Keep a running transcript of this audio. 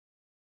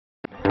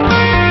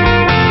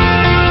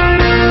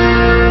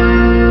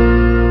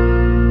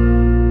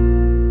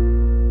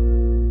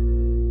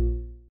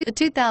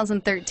The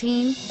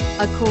 2013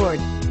 Accord.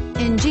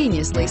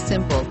 Ingeniously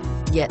simple,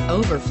 yet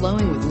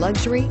overflowing with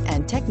luxury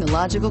and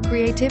technological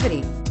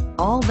creativity.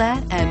 All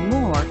that and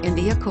more in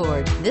the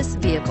Accord. This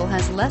vehicle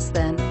has less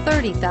than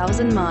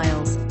 30,000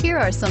 miles. Here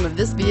are some of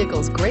this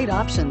vehicle's great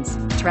options: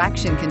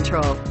 traction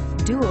control,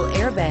 dual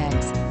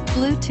airbags,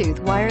 Bluetooth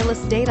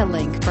wireless data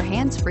link for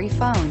hands-free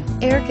phone,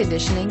 air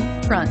conditioning,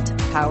 front,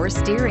 power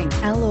steering,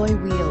 alloy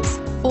wheels,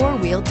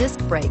 four-wheel disc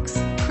brakes,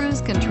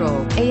 cruise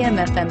control,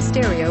 AM/FM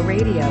stereo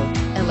radio,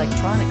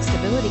 electronic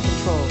stability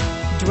control.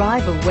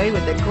 Drive away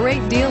with a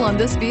great deal on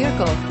this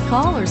vehicle.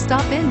 Call or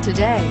stop in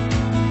today.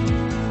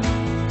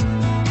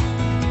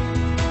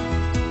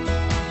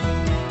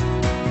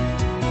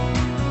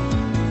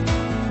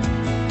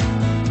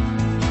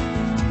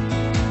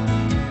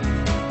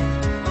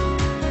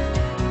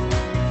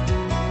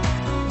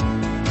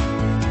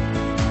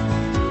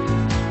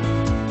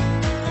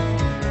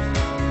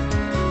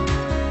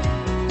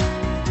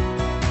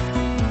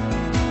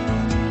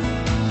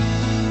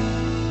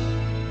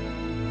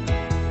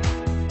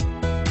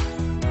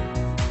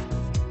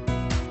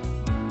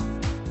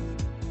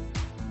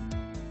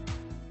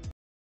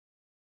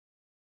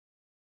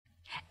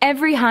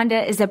 Every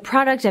Honda is a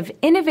product of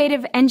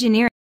innovative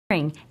engineering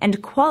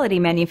and quality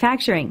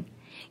manufacturing.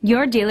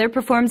 Your dealer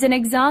performs an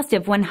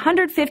exhaustive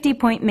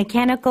 150-point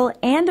mechanical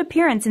and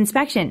appearance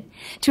inspection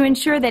to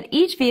ensure that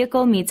each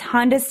vehicle meets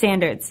Honda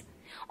standards.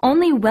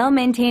 Only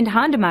well-maintained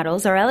Honda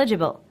models are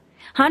eligible.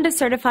 Honda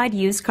certified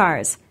used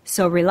cars,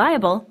 so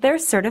reliable they're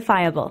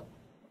certifiable.